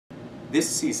This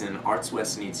season, Arts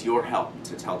West needs your help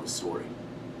to tell the story.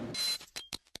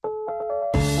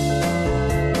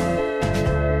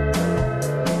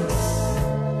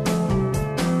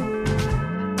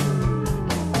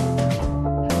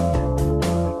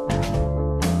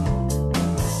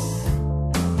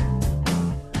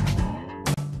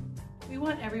 We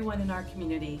want everyone in our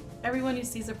community, everyone who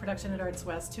sees a production at Arts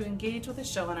West, to engage with a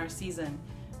show on our season.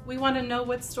 We want to know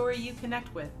what story you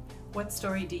connect with. What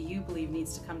story do you believe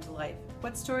needs to come to life?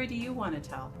 What story do you want to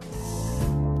tell?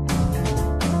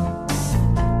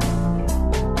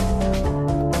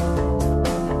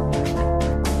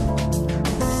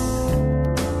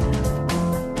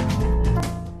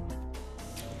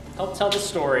 Help tell the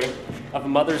story of a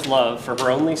mother's love for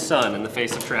her only son in the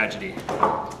face of tragedy.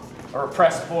 A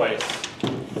repressed voice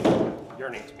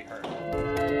yearning to be heard.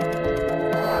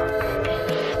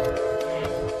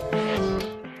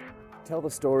 Tell the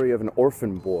story of an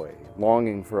orphan boy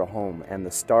longing for a home and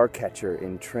the star catcher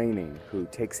in training who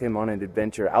takes him on an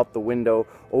adventure out the window,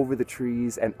 over the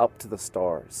trees, and up to the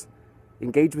stars.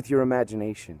 Engage with your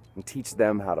imagination and teach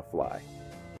them how to fly.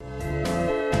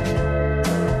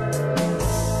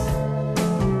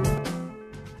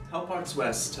 Help Arts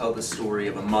West tell the story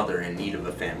of a mother in need of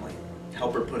a family.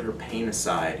 Help her put her pain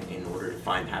aside in order to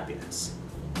find happiness.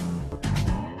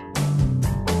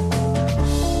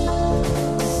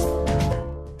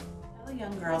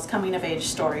 Girl's coming-of-age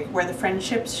story, where the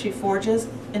friendships she forges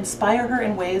inspire her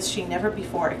in ways she never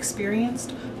before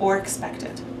experienced or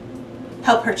expected.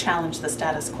 Help her challenge the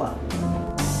status quo.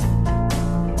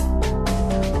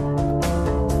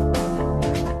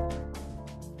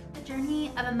 The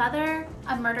journey of a mother,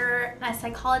 a murderer, and a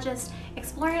psychologist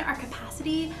exploring our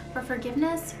capacity for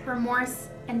forgiveness, remorse,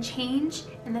 and change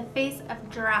in the face of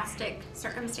drastic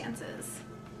circumstances.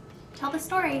 Tell the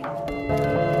story.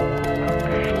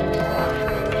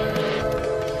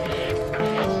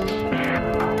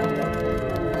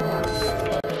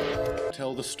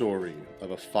 Tell the story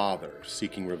of a father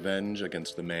seeking revenge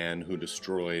against the man who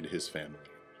destroyed his family.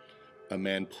 A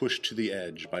man pushed to the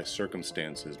edge by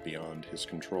circumstances beyond his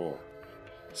control.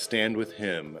 Stand with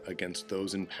him against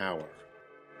those in power